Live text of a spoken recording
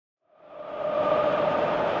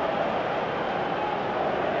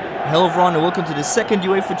Hello everyone and welcome to the second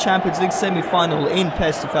UEFA Champions League semi-final in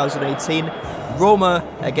PES 2018. Roma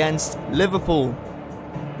against Liverpool.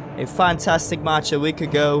 A fantastic match a week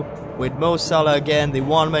ago with Mo Salah again, the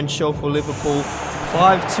one-man show for Liverpool.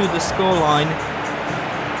 5-2 the scoreline.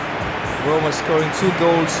 Roma scoring 2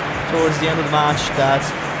 goals towards the end of the match that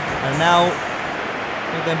are now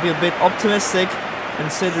going to be a bit optimistic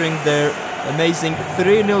considering their amazing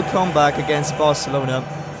 3-0 comeback against Barcelona.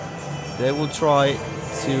 They will try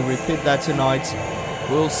to repeat that tonight.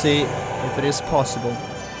 We'll see if it is possible.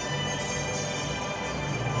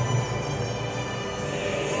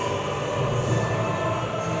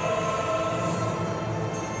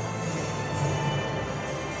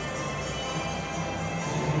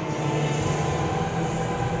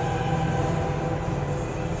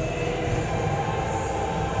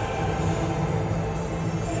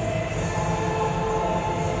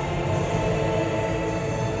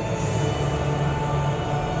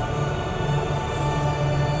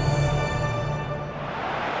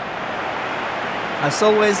 As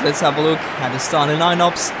always, let's have a look at the starting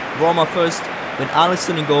lineups. Roma first with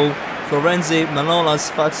Alisson in goal, Florenzi, Manolas,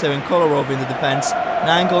 Fazio and Kolarov in the defence,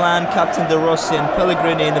 Nainggolan, Captain De Rossi and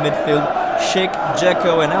Pellegrini in the midfield, Schick,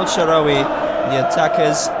 Dzeko and El Shaarawy the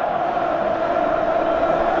attackers.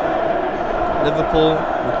 Liverpool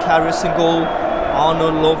with Karius in goal,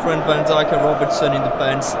 Arnold, Lovren, Van Dijk and Robertson in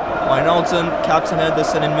defence, Wijnaldum, Captain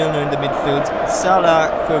Henderson and Milner in the midfield,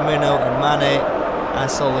 Salah, Firmino and Mane,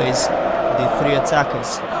 as always, the 3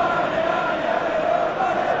 attackers.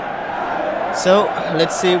 So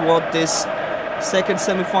let's see what this second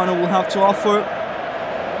semi-final will have to offer.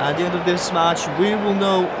 At the end of this match we will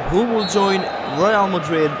know who will join Real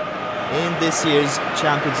Madrid in this year's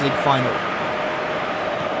Champions League final.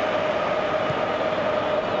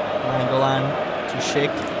 Nainggolan to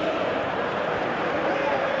Schick.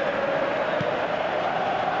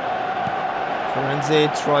 Florenzi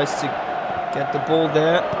tries to get the ball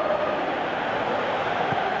there.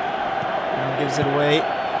 Gives it away.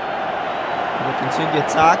 We'll continue the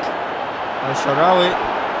attack. El Shaarawy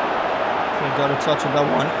got a touch on that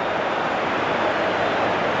one.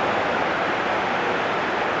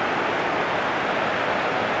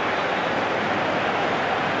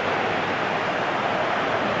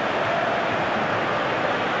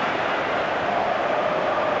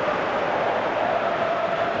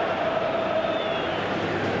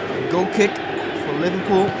 Goal kick for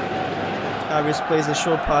Liverpool. Karius plays a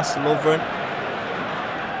short pass to Lovren.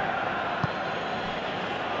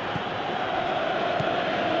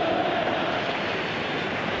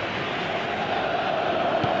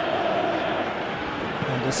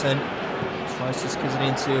 Henderson tries to squeeze it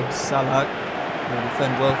into Salah. They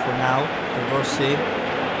defend well for now. De Rossi,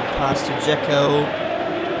 pass to Dzeko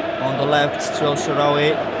on the left to El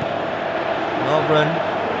Shaarawy. Lovren,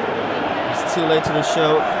 it's too late to the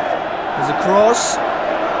show. There's a cross.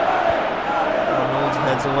 Arnold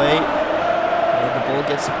heads away. And the ball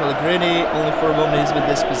gets to Pellegrini. Only for a moment he's been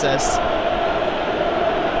dispossessed.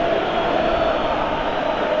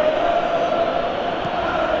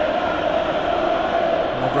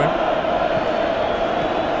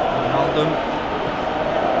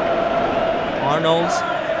 Arnold.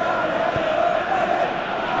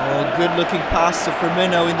 Oh, good looking pass to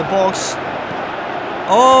Firmino in the box.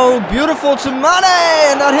 Oh, beautiful to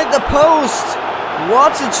Mane, and that hit the post.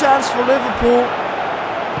 What a chance for Liverpool.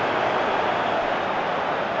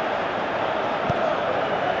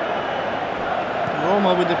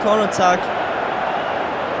 Roma with the counter attack.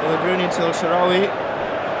 Pellegrini to El Shaarawy.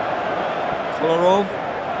 Kolarov.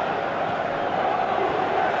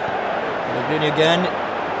 Pellegrini again.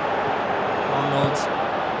 Arnold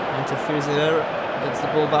interferes there, gets the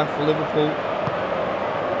ball back for Liverpool.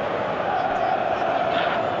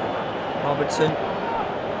 Robertson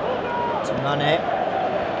to Mane,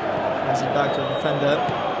 hands it back to the defender,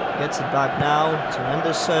 gets it back now to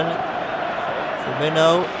Henderson.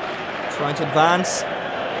 Firmino trying to advance,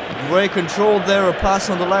 great control there, a pass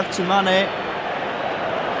on the left to Mane.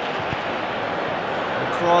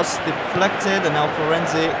 The cross deflected and now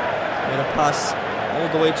Florenzi made a pass all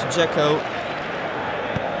the way to Dzeko.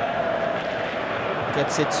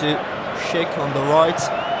 Gets it to Schick on the right.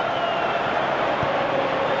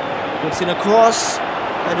 Puts in a cross.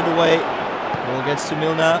 Headed away. Ball gets to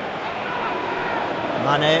Milner.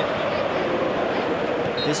 Mane.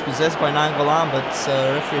 Dispossessed by Nainggolan, but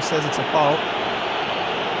referee says it's a foul.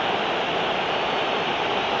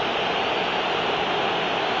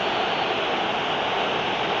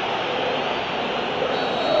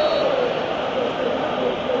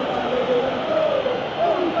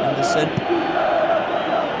 Henderson.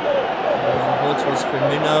 Ball towards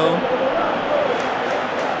Firmino.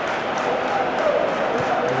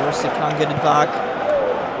 Rossi can't get it back.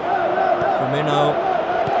 Firmino.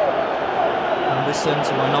 Anderson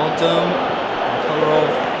to Wijnaldum.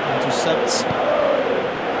 Kolarov intercepts.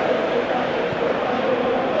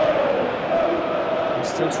 They're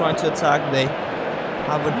still trying to attack. They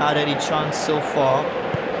haven't had any chance so far,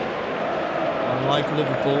 unlike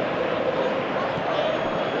Liverpool.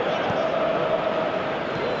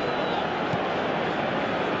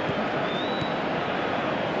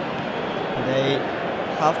 They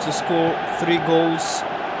have to score 3 goals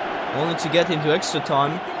only to get into extra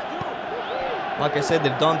time. Like I said,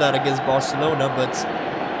 they've done that against Barcelona, but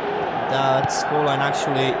that scoreline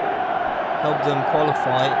actually helped them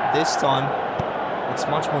qualify. This time it's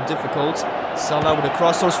much more difficult. Salah with a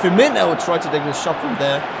cross towards Firmino, tried to take the shot from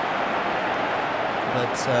there,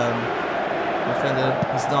 but defender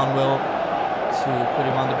has done well to put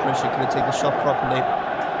him under pressure. Couldn't take the shot properly.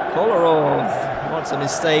 Kolarov, what's a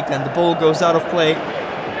mistake, and the ball goes out of play.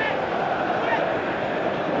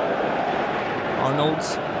 Arnold,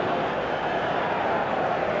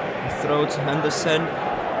 throw to Henderson,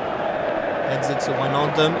 heads it to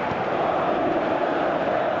Wijnaldum.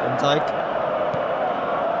 Van Dijk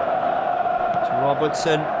to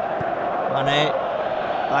Robertson. Mane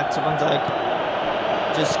back to Van Dijk.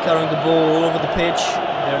 Just carrying the ball all over the pitch.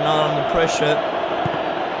 They're not under pressure.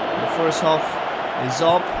 The first half is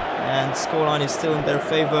up, and scoreline is still in their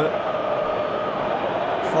favour.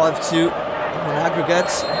 5-2 on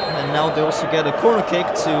aggregate, and now they also get a corner kick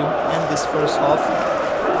to end this first half.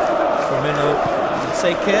 Firmino will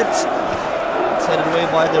take it. It's headed away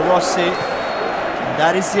by De Rossi. And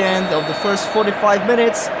that is the end of the first 45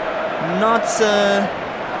 minutes. Not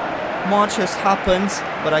much has happened,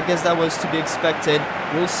 but I guess that was to be expected.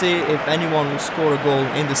 We'll see if anyone will score a goal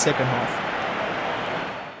in the second half.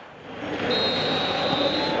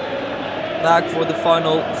 Back for the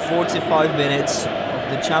final 45 minutes of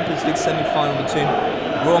the Champions League semi-final between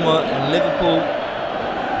Roma and Liverpool.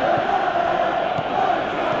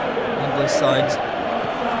 On this side,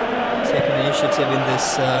 taking the initiative in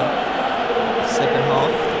this second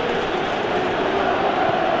half.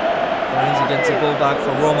 Lorenzi gets the ball back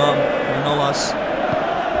for Roma. Manolas,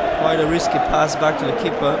 quite a risky pass back to the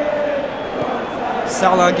keeper.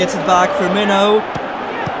 Salah gets it back. Firmino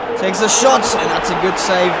takes a shot, and that's a good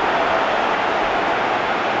save.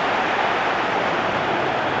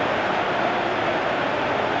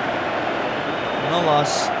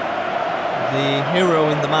 Manolas, the hero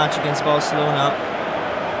in the match against Barcelona,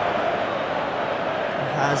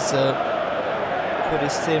 has put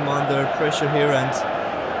his team under pressure here and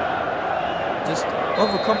just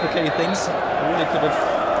overcomplicated things. Really could have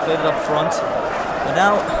played it up front. But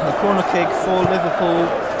now a corner kick for Liverpool.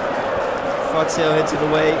 Fazio hits it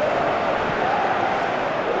away.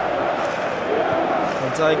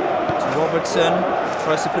 Van Dijk to Robertson,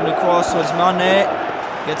 tries to put it across towards Mane,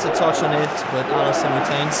 gets a touch on it, but Alisson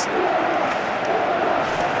retains.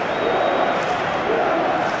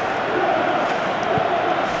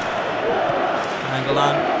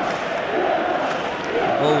 Angolan.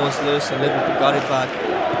 The ball was loose and Liverpool got it back.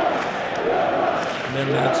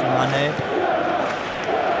 Milner to Mane.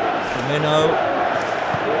 Firmino.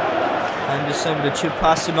 Anderson with a chip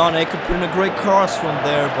pass to Mane. Could put in a great cross from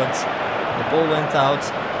there, but the ball went out.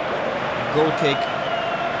 Goal kick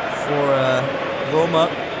for Roma.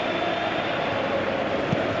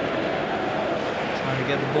 Trying to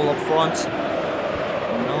get the ball up front.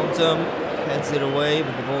 Wijnaldum heads it away,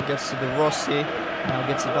 but the ball gets to De Rossi. Now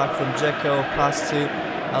gets it back from Dzeko. Pass to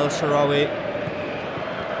El Shaarawy.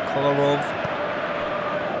 Kolarov.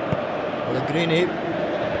 Pellegrini.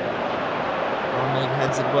 Arnold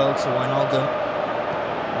heads it well to Wijnaldum.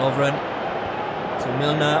 Lovren to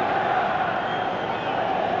Milner.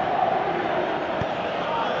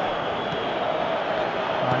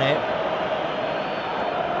 Mane.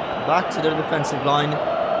 Back to their defensive line.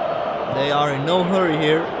 They are in no hurry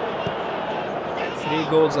here. 3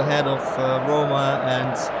 goals ahead of Roma,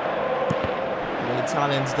 and the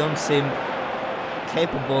Italians don't seem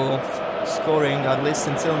capable of scoring, at least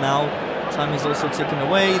until now. Time is also ticking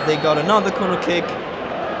away. They got another corner kick.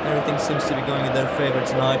 Everything seems to be going in their favor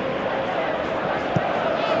tonight.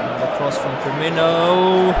 The cross from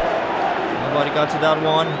Firmino. Nobody got to that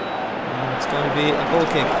one. And it's going to be a goal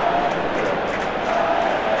kick.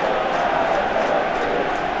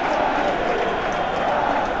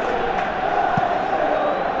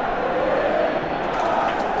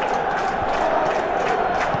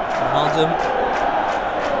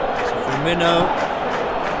 So Firmino.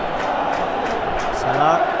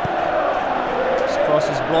 Salah. His cross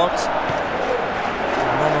is blocked.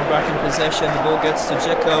 Roma back in possession. The ball gets to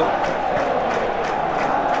Dzeko.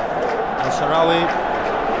 El Shaarawy.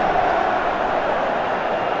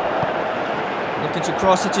 Looking to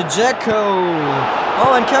cross it to Dzeko.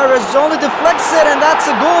 Oh, and Karius only deflects it, and that's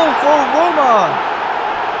a goal for Roma.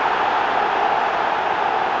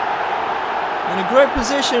 In a great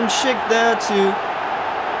position, Schick there to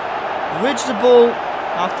reach the ball.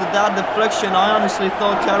 After that deflection, I honestly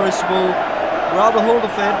thought Karius will grab a hold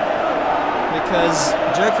of it, because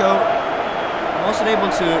Dzeko wasn't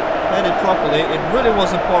able to head it properly. It really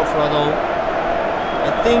wasn't powerful at all.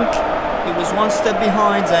 I think he was one step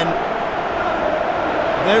behind and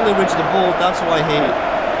barely reached the ball. That's why he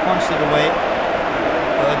punched it away.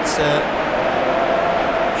 But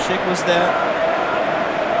Schick was there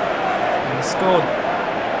and he scored.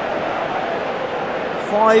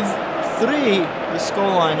 5-3 the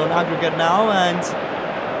scoreline on aggregate now, and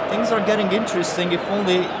things are getting interesting. If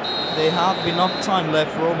only they have enough time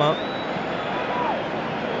left. Roma,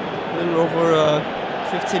 a little over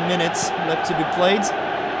 15 minutes left to be played.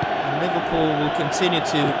 And Liverpool will continue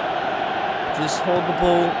to just hold the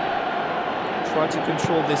ball, try to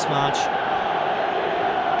control this match.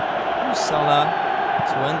 Salah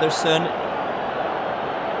to Anderson.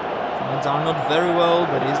 Finds are not very well,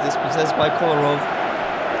 but is dispossessed by Kolarov.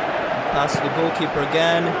 Pass to the goalkeeper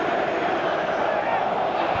again.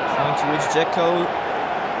 Trying to reach Dzeko.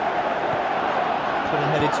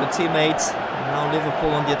 Couldn't head it to a teammate. And now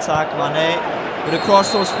Liverpool on the attack. Mane with a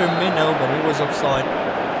cross towards Firmino, but he was offside.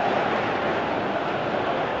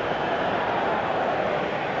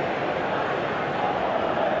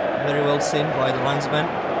 Very well seen by the linesman.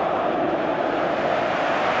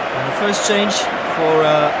 And the first change for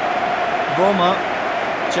Roma,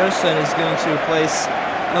 Gerson is going to replace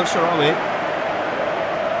El Shaarawy.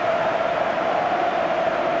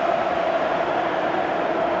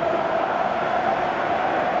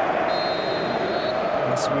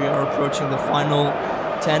 As we are approaching the final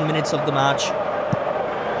 10 minutes of the match.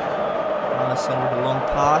 Alisson with a long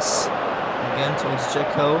pass again towards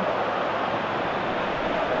Dzeko.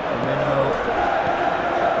 Firmino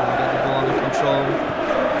will get the ball under control.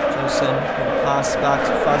 Gerson with a pass back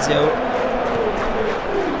to Fazio.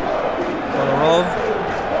 Kolarov.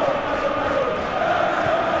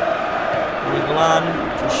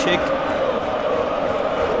 To Schick.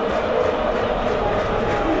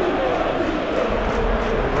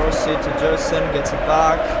 Rossi to Gerson, gets it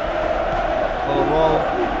back. Kolarov,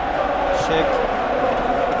 Schick,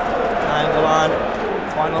 Angolan.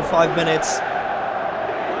 Final 5 minutes.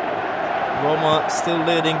 Roma still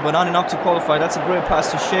leading, but not enough to qualify. That's a great pass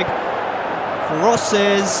to Schick. For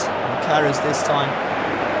Rosses, and Karius this time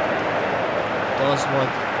does what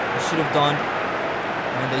he should have done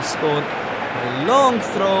when they scored. A long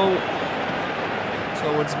throw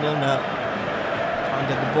towards Milner. Can't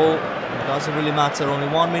get the ball. It doesn't really matter. Only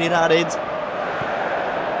 1 minute added.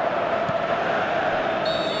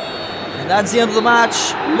 And that's the end of the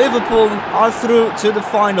match. Liverpool are through to the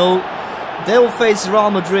final. They will face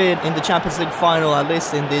Real Madrid in the Champions League final, at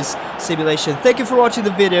least in this simulation. Thank you for watching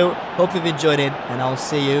the video. Hope you've enjoyed it, and I'll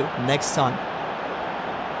see you next time.